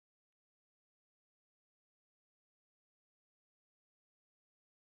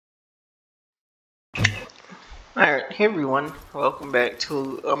Alright, hey everyone, welcome back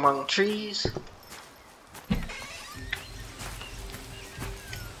to Among Trees.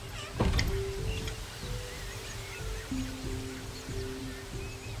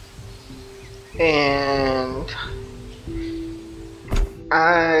 And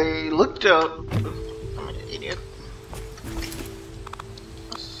I looked up, I'm an idiot.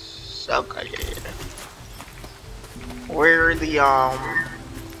 Okay, where the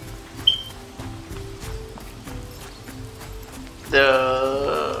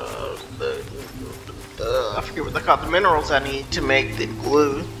I forget what they call the minerals I need to make the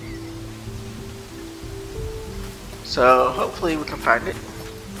glue. So hopefully we can find it.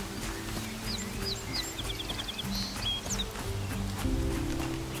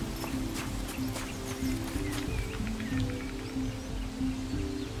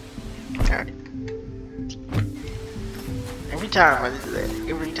 Alright. Every time I do that,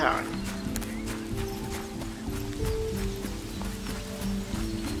 every time.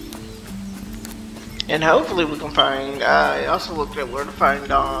 And hopefully we can find, I also looked at where to find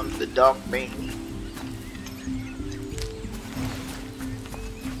the dog bane.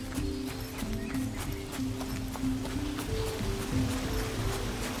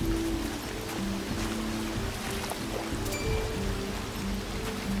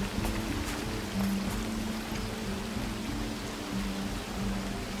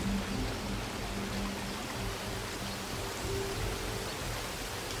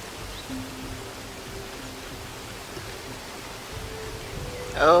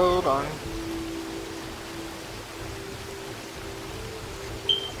 Hold on.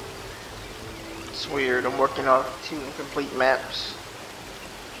 It's weird, I'm working on two incomplete maps.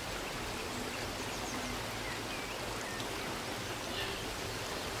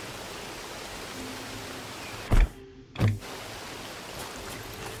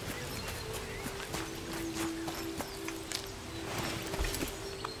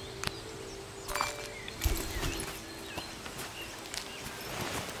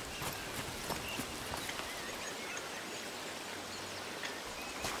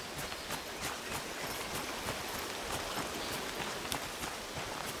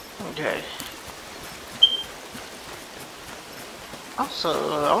 Okay. Also,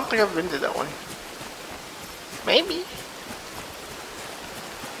 I don't think I've been to that one. Maybe.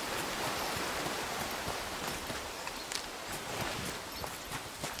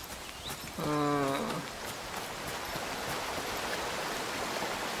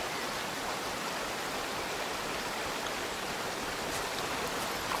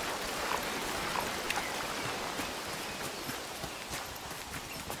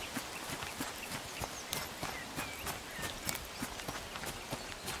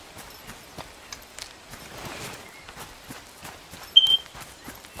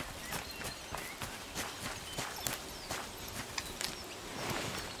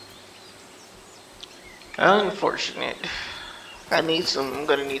 Unfortunate. I'm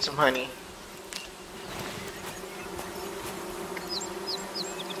gonna need some honey.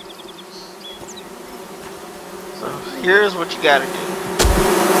 So here's what you gotta do.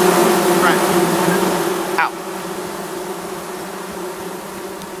 Right. Ow.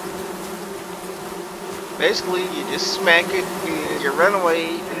 Basically, you just smack it and you run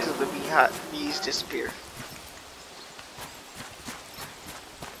away until the bees disappear.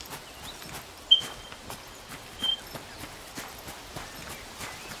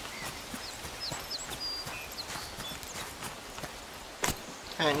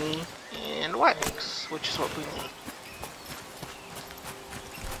 Honey and wax, which is what we need.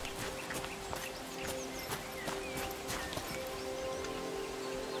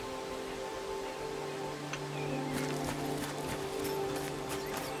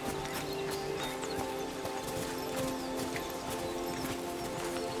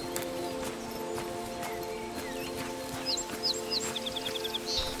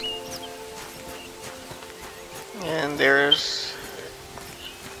 And there's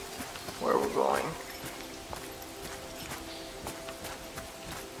where we're going.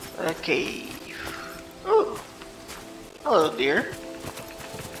 A cave. Oh, hello, dear.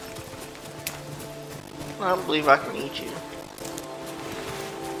 I don't believe I can eat you.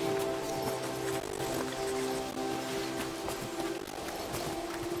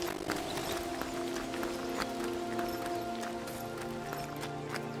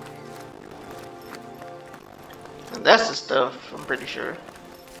 And that's the stuff, I'm pretty sure.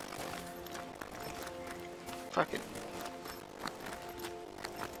 Fuck it.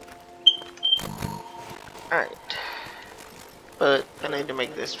 Alright. But I need to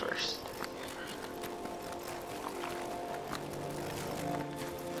make this first.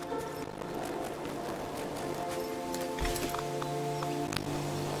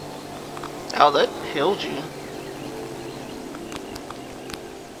 Oh, that healed you.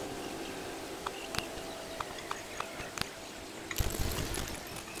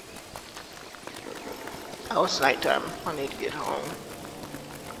 Oh, it's nighttime. I need to get home.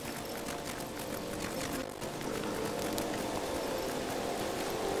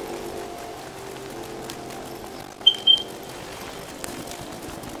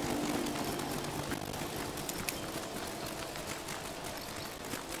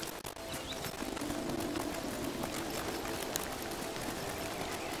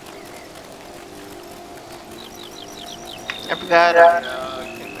 I forgot I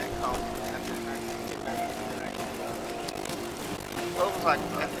came back home after midnight. Well, it was like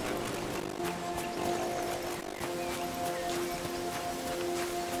afternoon.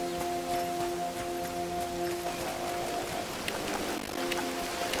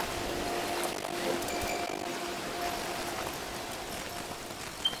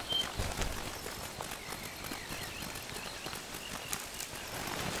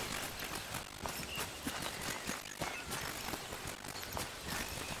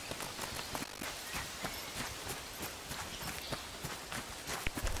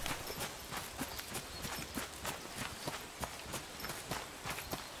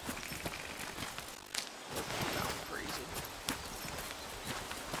 Now I'm freezing.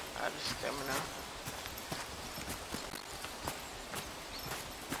 I have stamina.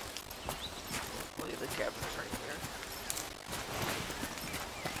 Hopefully the cabin's right there.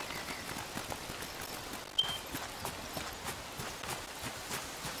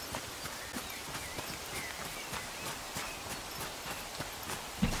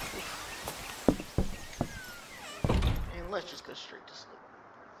 And let's just go straight to sleep.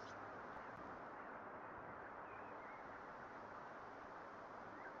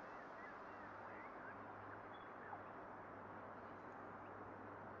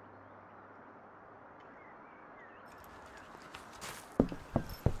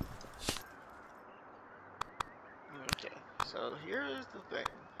 Okay, so here's the thing.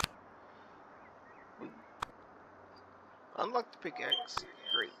 We unlock the pickaxe.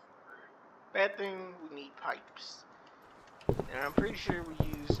 Great. Bad thing, we need pipes. And I'm pretty sure we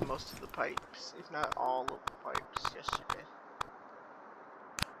used most of the pipes, if not all of the pipes, yesterday.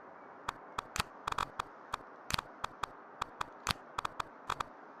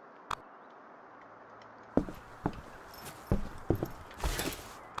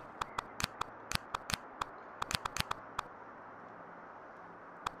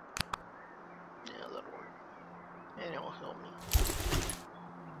 Yeah, that'll work. And it will help me.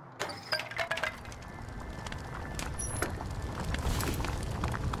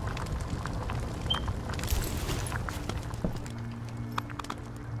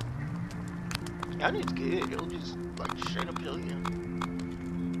 That is good. It'll just like straight up heal you.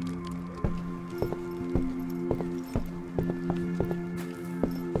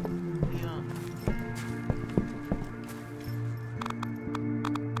 Yeah.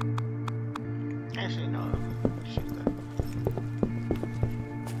 Actually, no. Shoot that.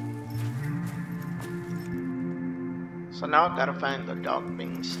 So now I gotta find the dog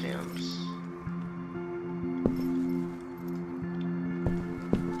bean stems.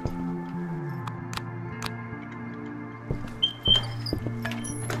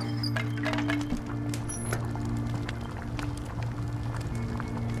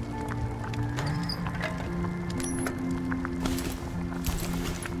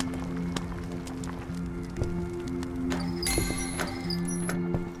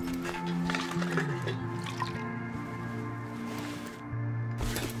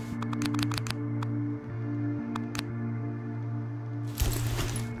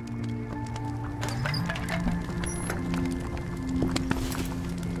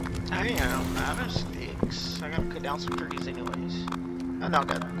 I am out of sticks. I gotta cut down some trees anyways. I don't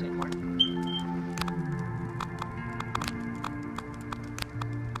got that anymore.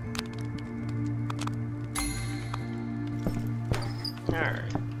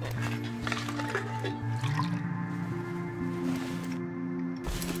 Alright.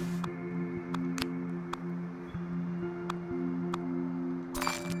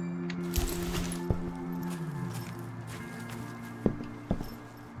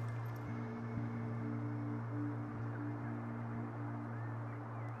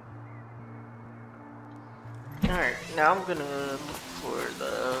 Alright, now I'm gonna look for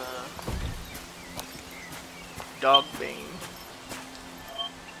the dog bean.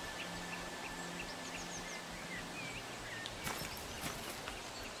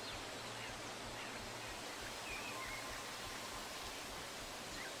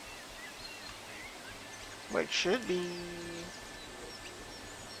 Which should be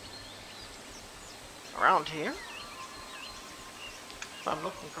around here. If I'm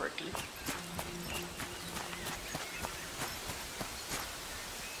looking correctly.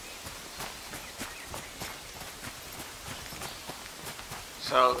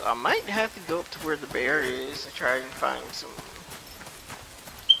 So I might have to go up to where the bear is and try and find some.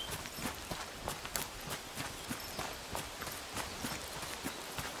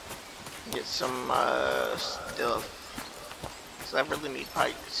 Get some stuff. Cause I really need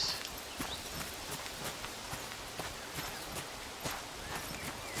pipes.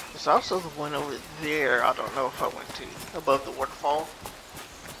 There's also the one over there. I don't know if I went to above the waterfall.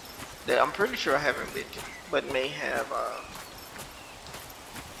 That I'm pretty sure I haven't been to, but may have.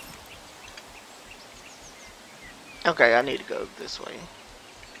 Okay, I need to go this way.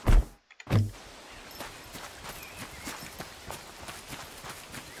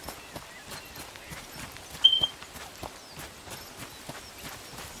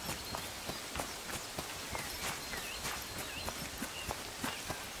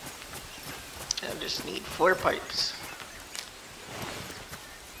 I just need 4 pipes.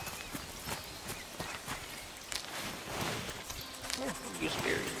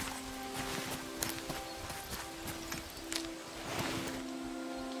 Gooseberry.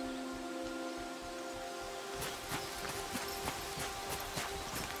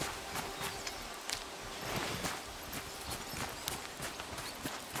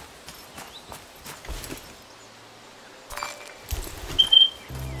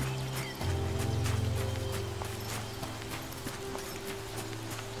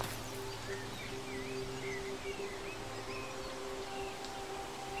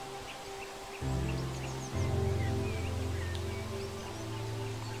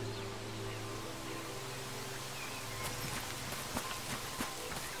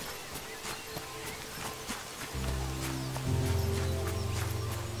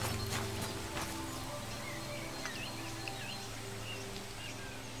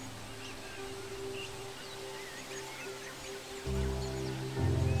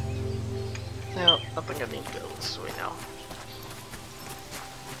 No, I think I need to go this way now.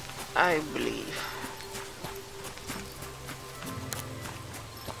 I believe.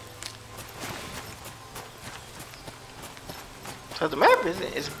 So the map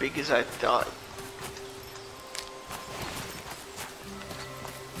isn't as big as I thought.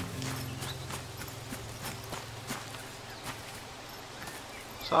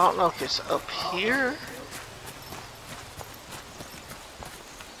 So I don't know if it's up here.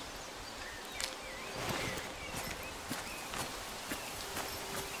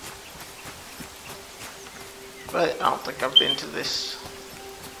 But I don't think I've been to this.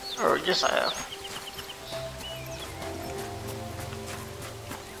 Or yes, I have.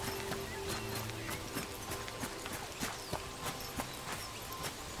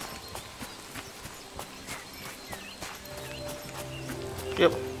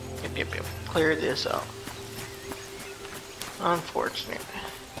 Yep. Clear this out. Unfortunate.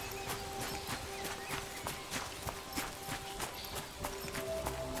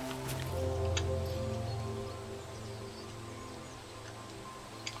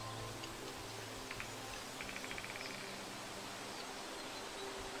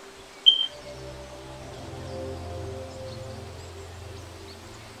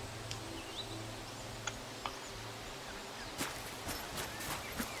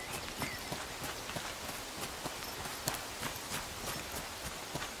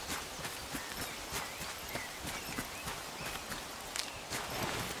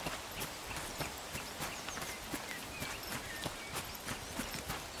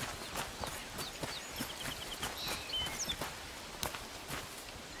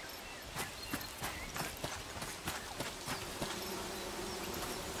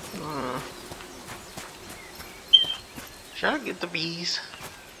 Should I get the bees?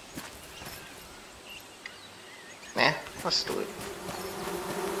 Nah, let's do it.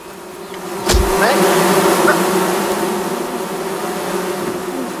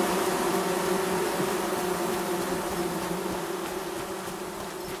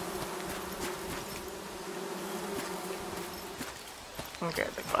 Okay,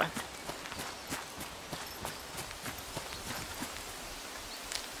 they're fine.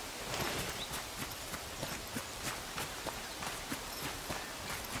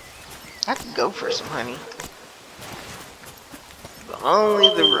 I could go for some honey. But only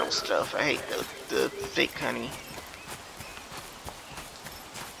the real stuff. I hate the fake honey.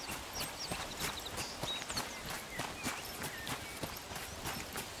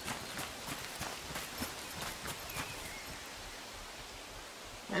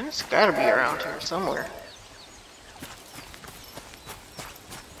 Man, it's gotta be around here somewhere.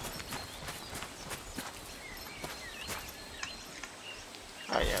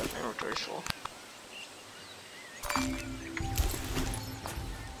 Oh yeah, inventory's full.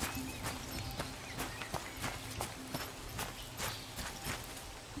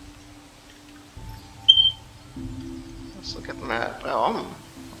 Let's look at the map. Oh,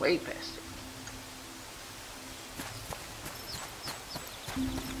 I'm way past it.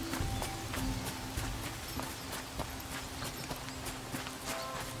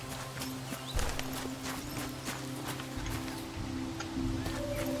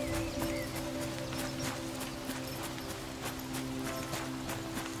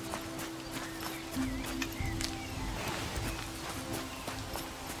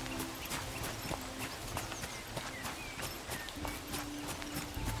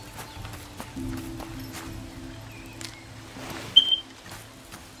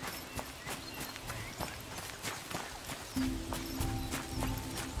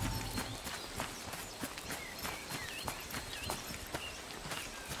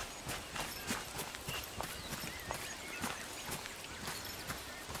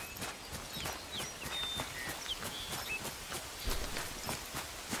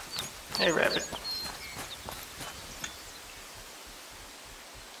 Hey, rabbit.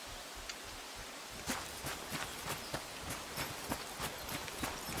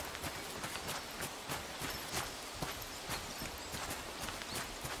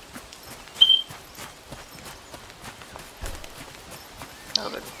 Oh,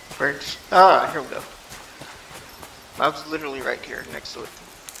 the birds. Ah, here we go. I was literally right here next to it.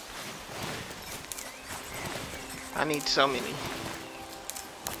 I need so many.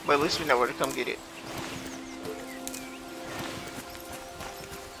 But at least we know where to come get it.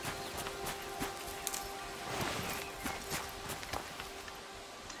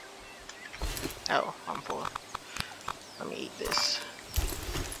 Oh, I'm full. Let me eat this.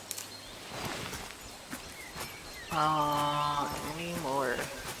 Any more?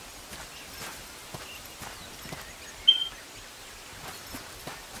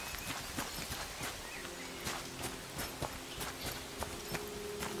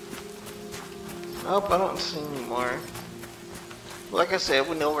 Nope, I don't see any more. Like I said,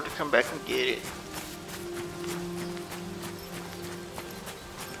 we know where to come back and get it.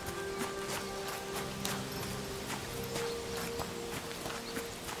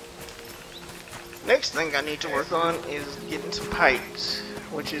 Next thing I need to work on is getting some pipes,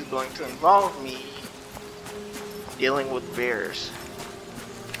 which is going to involve me dealing with bears.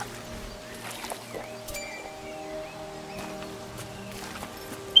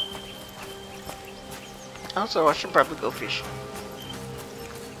 Also, I should probably go fishing.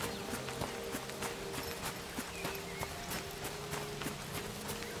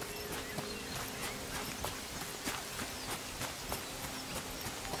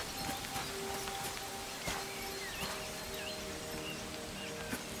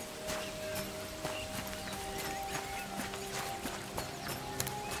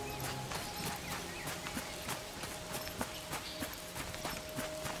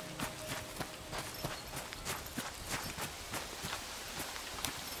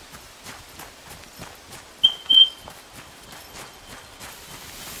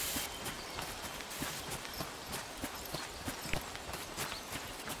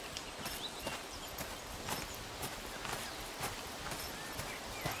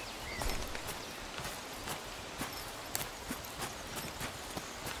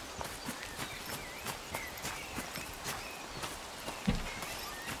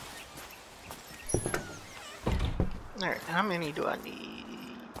 Alright, how many do I need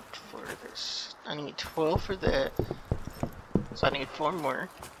for this? I need 12 for that. So I need 4 more.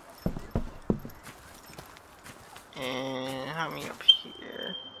 And how many up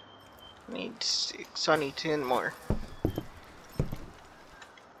here? I need 6, so I need 10 more.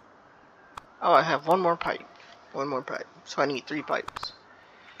 Oh, I have 1 more pipe. 1 more pipe. So I need 3 pipes.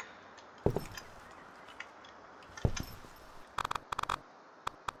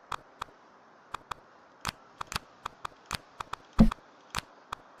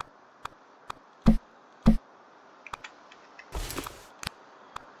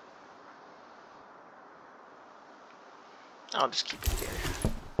 I'll just keep it there.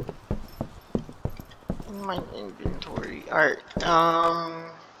 In my inventory. Alright,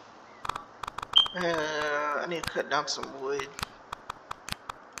 I need to cut down some wood.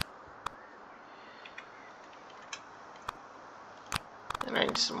 And I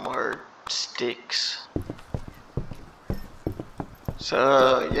need some more sticks.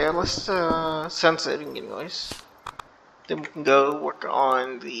 So, yeah, let's, sunsetting anyways. Then we can go work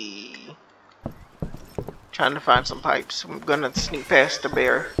on the... trying to find some pipes. I'm gonna sneak past the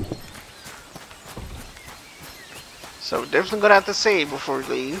bear. So definitely gonna have to save before we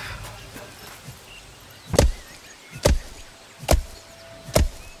leave.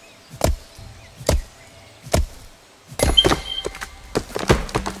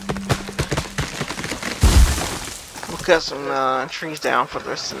 We'll cut some trees down for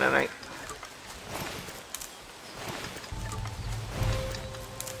the rest of the night.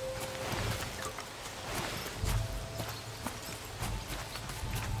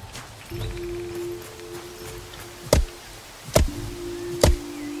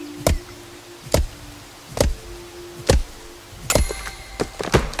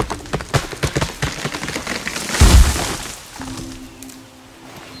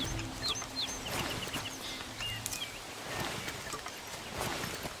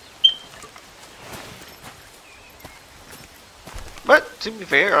 But to be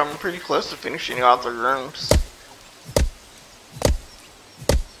fair, I'm pretty close to finishing all the rooms.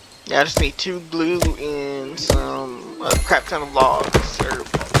 Yeah, I just need 2 glue and some crap ton of logs or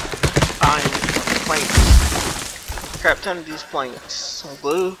pine planks. Crap ton of these planks. Some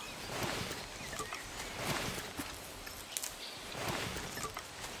glue.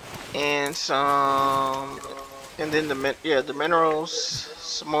 And some, and then the minerals,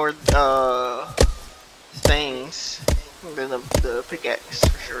 some more things, and then the pickaxe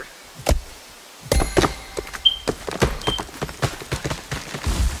for sure.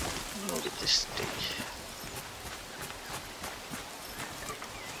 Let me get this stick.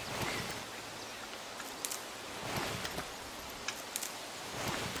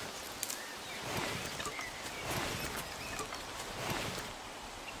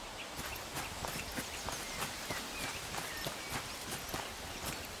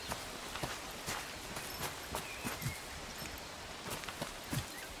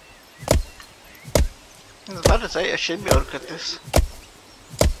 I was about to say I should be able to cut this.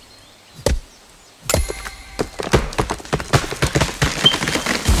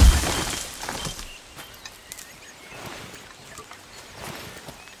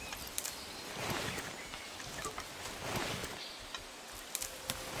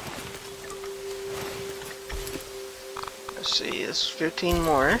 Let's see, it's 15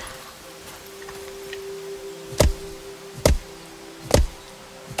 more.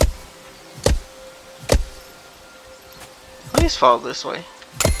 Please fall this way.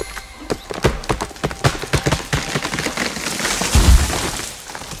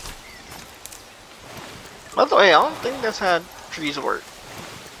 By the way, I don't think that's how trees work.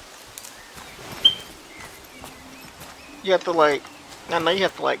 You have to like, I know you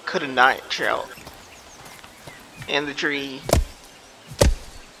have to like cut a notch out in the tree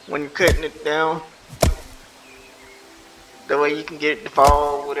when you're cutting it down. That way you can get it to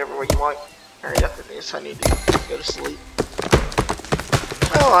fall whatever way you want. Alright, after this I need to go to sleep.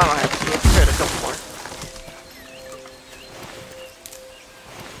 Well, I don't have to. Let's cut a couple more.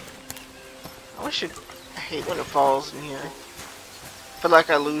 I wish it. I hate when it falls in here. I feel like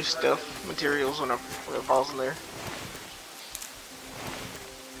I lose stuff, materials when it falls in there.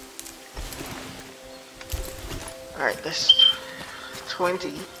 Alright, that's 20.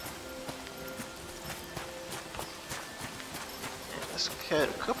 And let's cut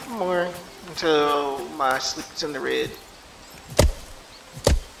a couple more until my sleep's in the red.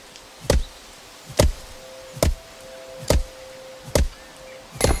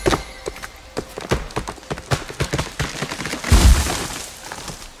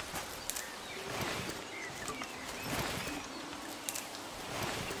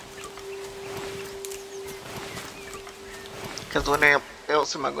 Because when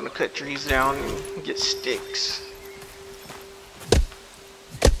else am I going to cut trees down and get sticks?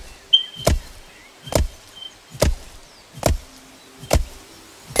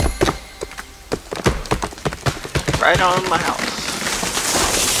 Right on my house.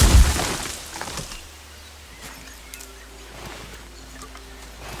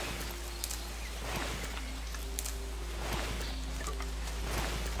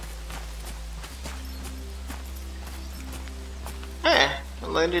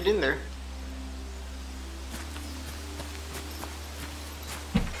 Landed in there.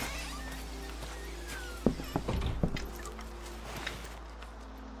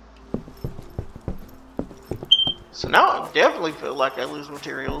 So now I definitely feel like I lose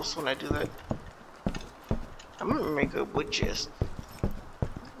materials when I do that. I'm gonna make a wood chest.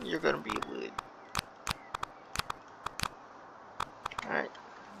 You're gonna be wood. Alright,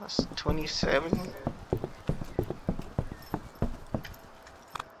 that's 27.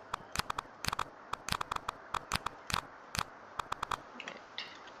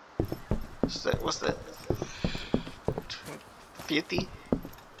 What's that? 50?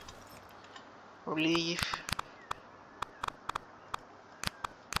 Leaf.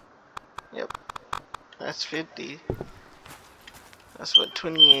 Yep, that's 50. That's what,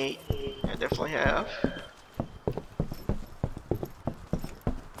 28. I definitely have.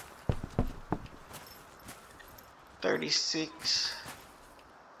 $36,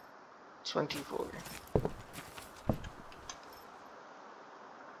 $24.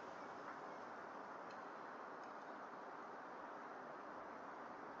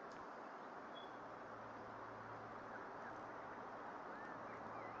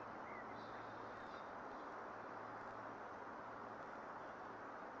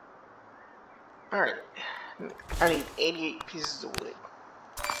 Alright, I need 88 pieces of wood.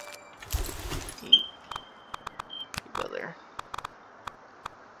 Go there.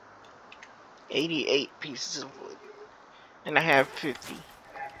 88 pieces of wood. And I have 50.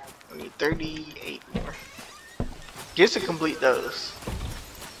 I need 38 more. Just to complete those.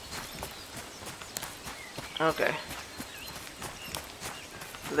 Okay.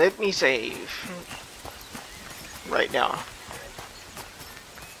 Let me save. Right now.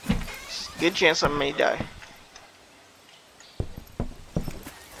 Good chance I may die.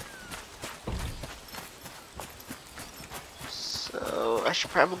 So I should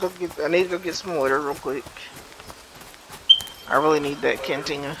probably go get. I need to go get some water real quick. I really need that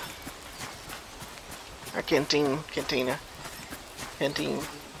cantina. Or canteen.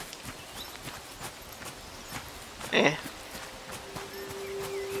 Eh.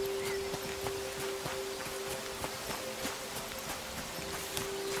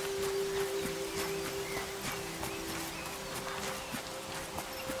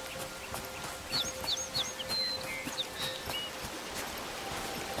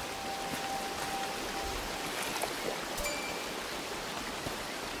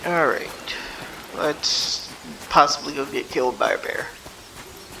 Alright, let's possibly go get killed by a bear.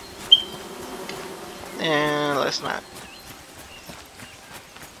 And let's not.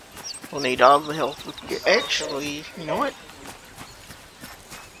 We'll need all the health we can get. Actually, you know what?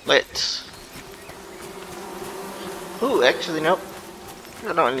 Let's. Ooh, actually, nope.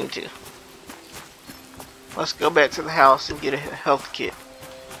 I don't need to. Let's go back to the house and get a health kit.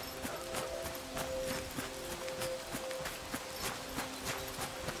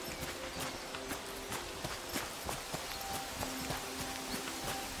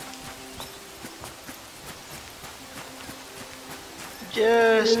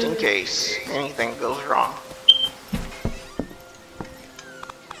 Just in case anything goes wrong.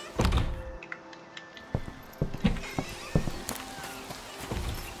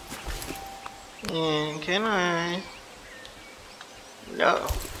 And can I? No.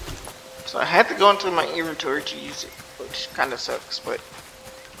 So I had to go into my inventory to use it, which kind of sucks, but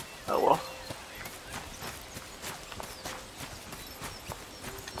oh well.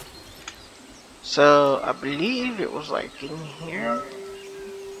 So I believe it was like in here.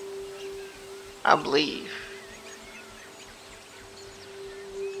 I believe.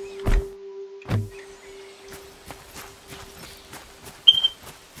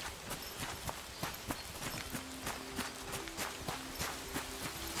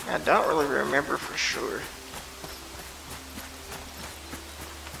 I don't really remember for sure.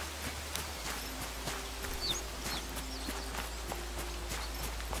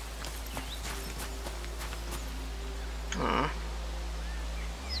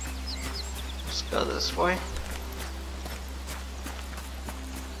 Let's go this way.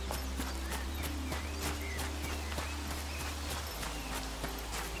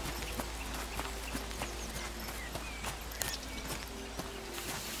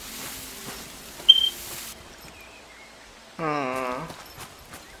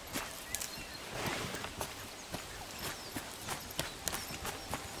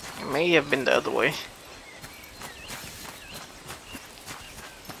 It may have been the other way.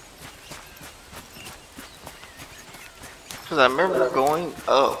 Because I remember going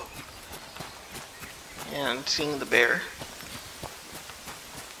up and seeing the bear.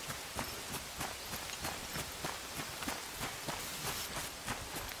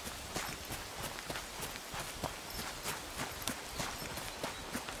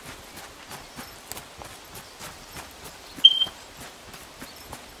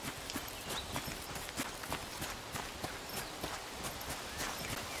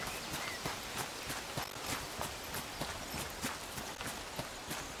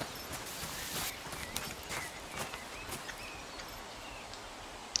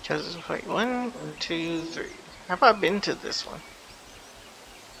 Because it's like 1, 2, 3. Have I been to this one?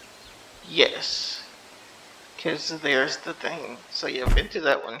 Yes. Because there's the thing. So yeah, I've been to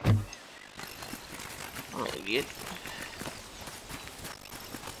that one. I'm an idiot.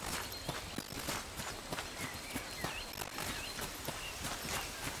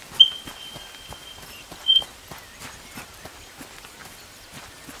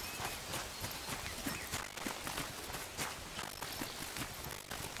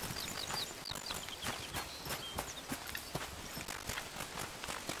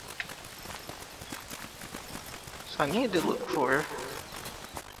 I need to look for.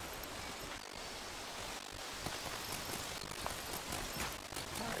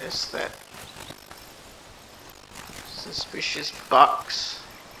 Is that suspicious box?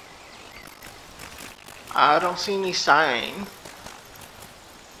 I don't see any sign.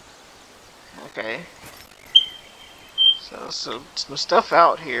 Okay. So some stuff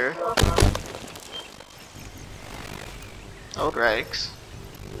out here. Old rags.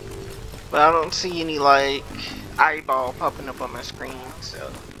 But I don't see any like eyeball popping up on my screen,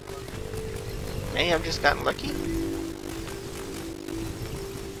 so maybe I've just gotten lucky.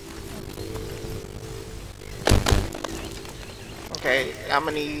 Okay, I'm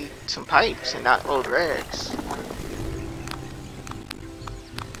gonna need some pipes and not old rags.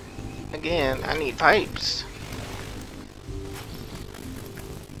 Again, I need pipes.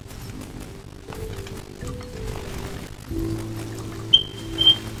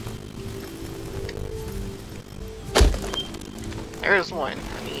 There's one.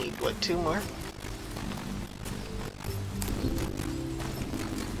 I need, what, 2 more?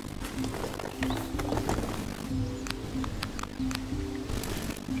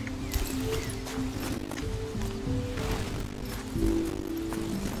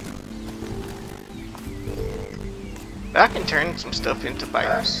 But I can turn some stuff into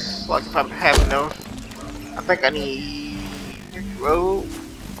pipes. Like if I have enough. I think I need rope.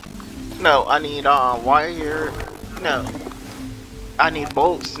 No, I need wire. No. I need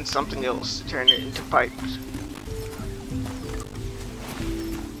bolts and something else to turn it into pipes.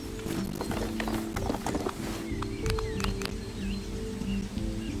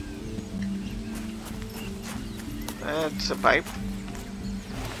 That's a pipe.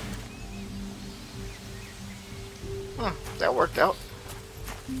 That worked out.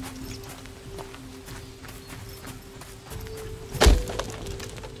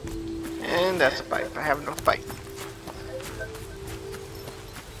 And that's a pipe. I have enough pipe.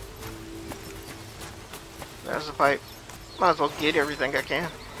 There's a pipe. Might as well get everything I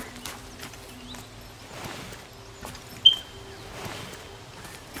can.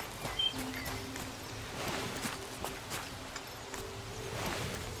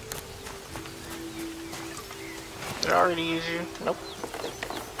 Did I already use you? Nope.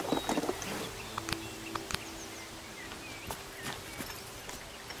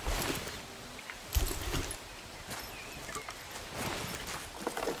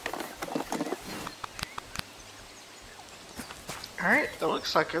 Alright, that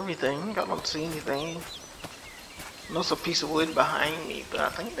looks like everything. I don't see anything. There's a piece of wood behind me, but I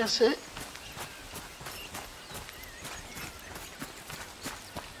think that's it.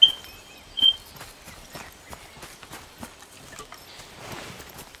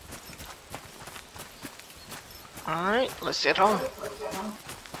 Alright, let's head home.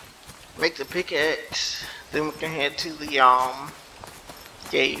 Make the pickaxe, then we can head to the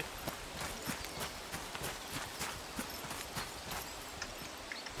cave.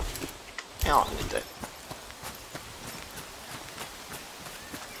 I don't need that.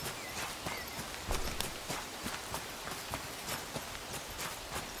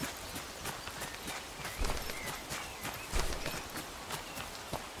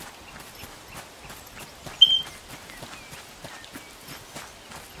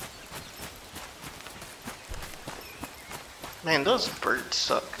 Man, those birds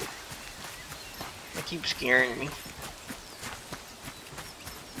suck. They keep scaring me.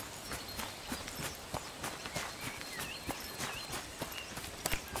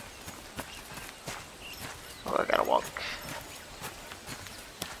 Oh, I gotta walk.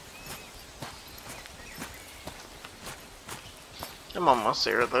 I'm almost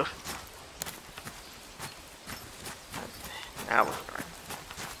there though. Now we're fine.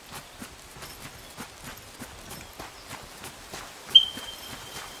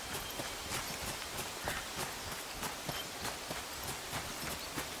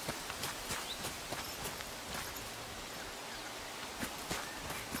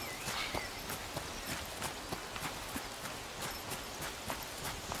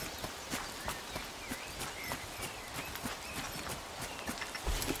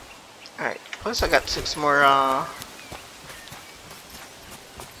 Alright, plus I got 6 more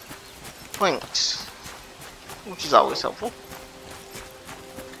planks, which is always helpful.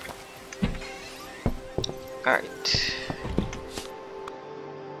 Alright.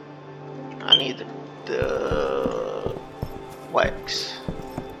 I need the wax.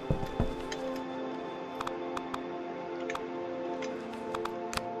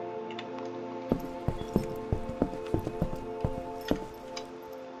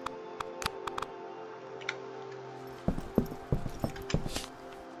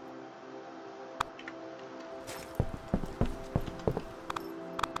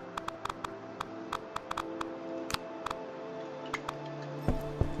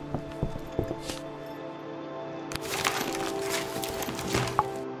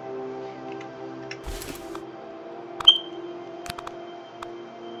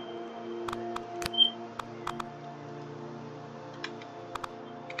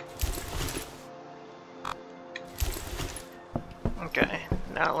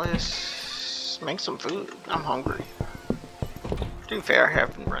 let's make some food. I'm hungry. To be fair, I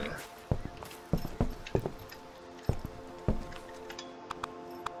have been running.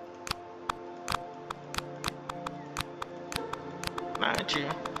 Not you.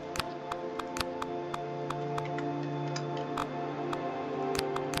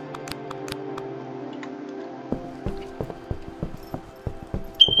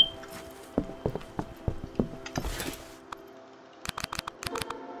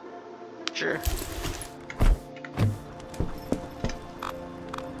 Sure.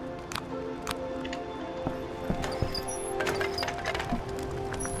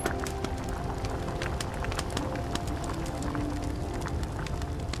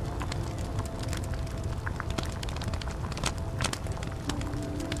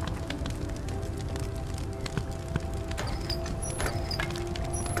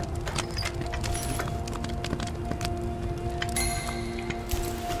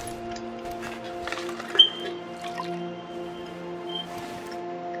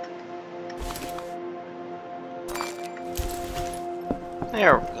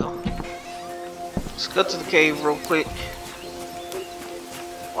 There we go. Let's go to the cave real quick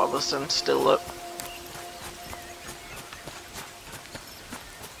while the sun's still up.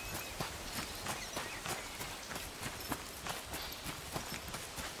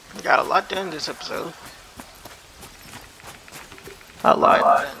 Got a lot done this episode. A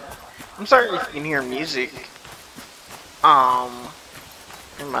lot. I'm sorry if you can hear music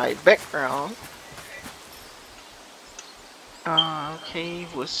in my background.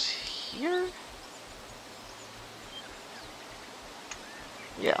 Cave was here?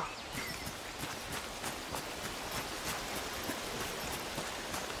 Yeah.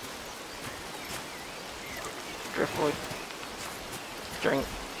 Driftwood. Drink.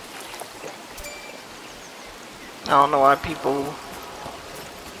 I don't know why people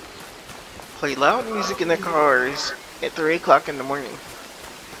play loud music in their cars at 3 o'clock in the morning.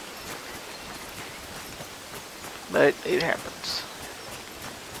 But it happens.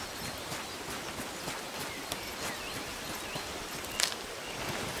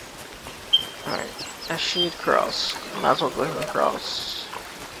 Alright, I should cross. Might as well go ahead and cross.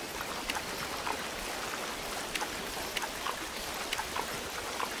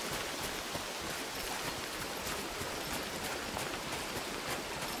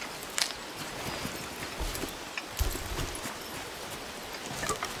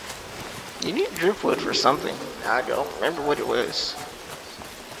 You need driftwood for something. I don't remember what it was.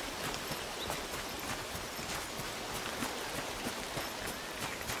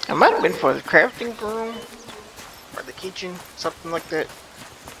 It might have been for the crafting room or the kitchen, something like that.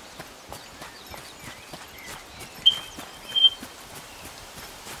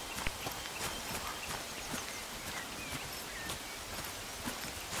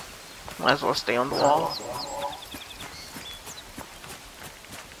 Might as well stay on the wall.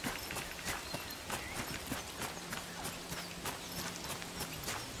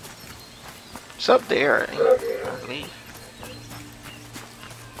 It's up there, I believe.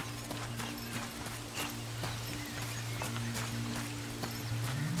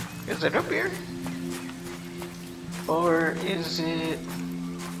 Is it up here? Or is it...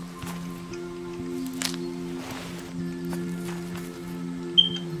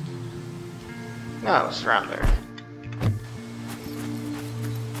 No, it's around there.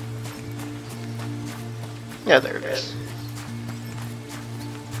 Yeah, there it is.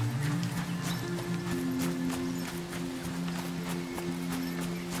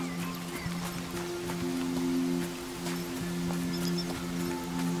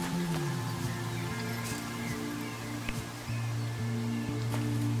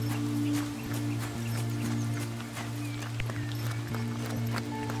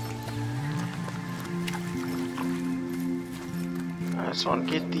 I just want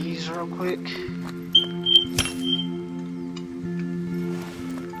to get these real quick.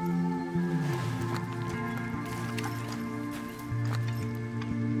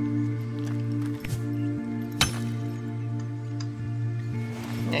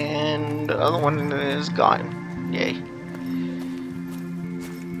 And the other one is gone. Yay.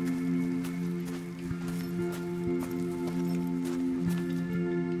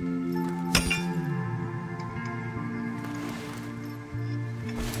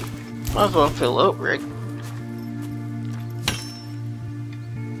 Might as well fill up, Rick.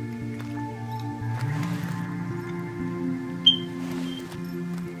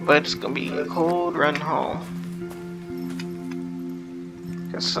 But it's gonna be a cold run home.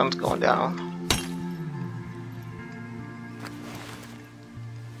 Cause the sun's going down.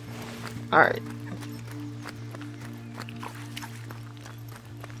 Alright.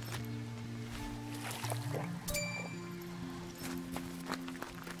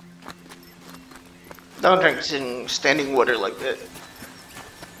 Don't drink standing water like that.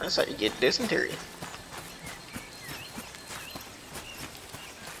 That's how you get dysentery.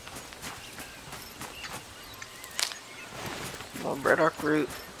 More burdock root.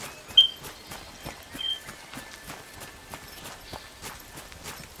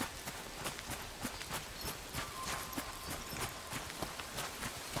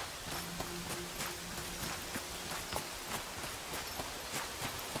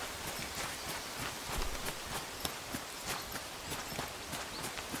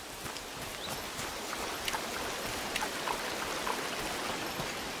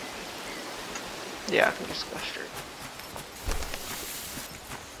 Yeah, I can just go straight.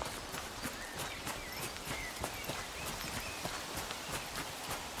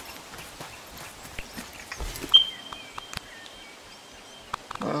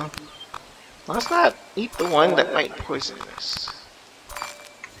 Let's not eat the one that might poison us.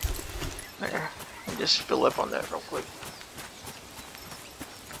 There. Just fill up on that real quick.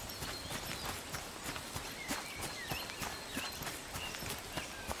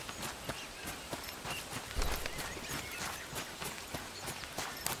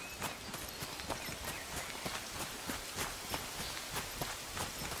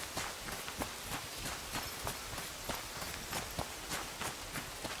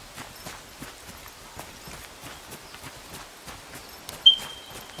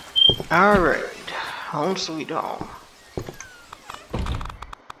 Alright, home sweet home.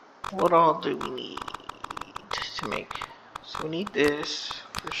 What all do we need to make? So we need this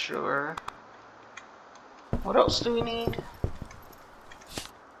for sure. What else do we need?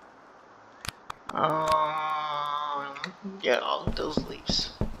 Yeah, all of those leaves.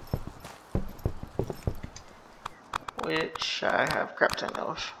 Which I have crap ton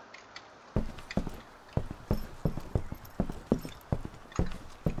of.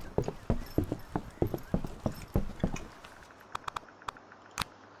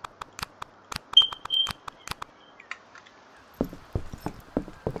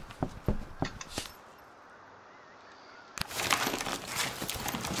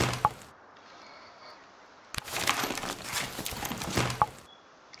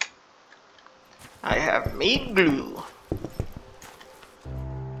 I have made glue.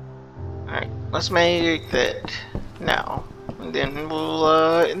 Alright, let's make that now. And then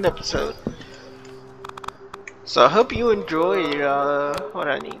we'll end the episode. So I hope you enjoyed what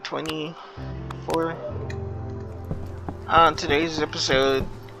I need, 24 on today's episode.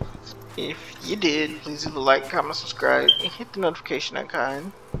 If you did, please leave a like, comment, subscribe, and hit the notification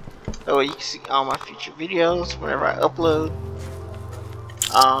icon. That way you can see all my future videos whenever I upload.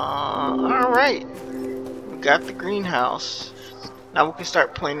 Alright, we got the greenhouse. Now we can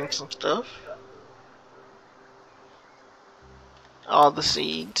start planting some stuff. All the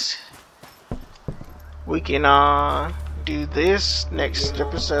seeds. We can do this next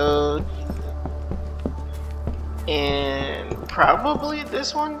episode. And probably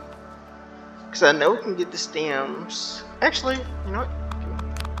this one. Because I know we can get the stems. Actually, you know what?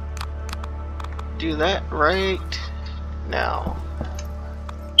 Do that right now.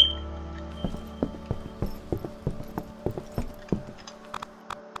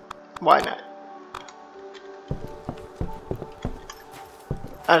 Why not?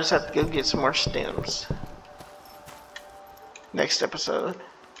 I just have to go get some more stems. Next episode.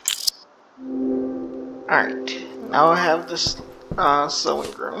 Alright, now I have this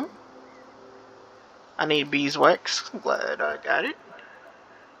sewing room. I need beeswax. Glad I got it.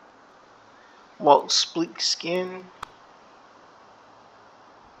 Walt Spleak skin.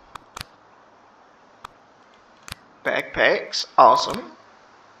 Backpacks. Awesome.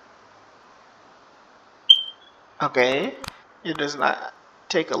 Okay. It does not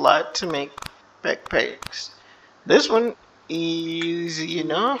take a lot to make backpacks. This one, easy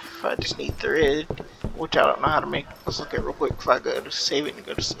enough. I just need thread, which I don't know how to make. Let's look at real quick if I go to save it and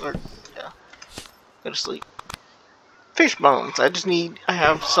go to sleep. Yeah. Go to sleep. Fish bones. I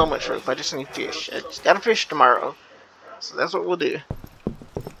have so much rope. I just need fish. I just gotta fish tomorrow. So that's what we'll do.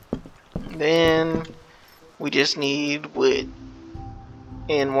 And then we just need wood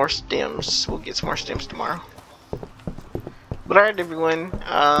and more stems. We'll get some more stems tomorrow. But alright everyone,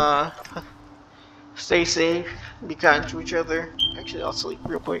 stay safe, be kind to each other. Actually, I'll sleep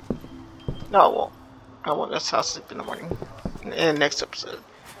real quick. No, I won't. I won't. That's how I'll sleep in the morning. In the next episode.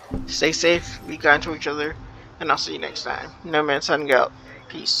 Stay safe, be kind to each other, and I'll see you next time. No Man signing out.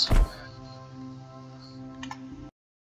 Peace.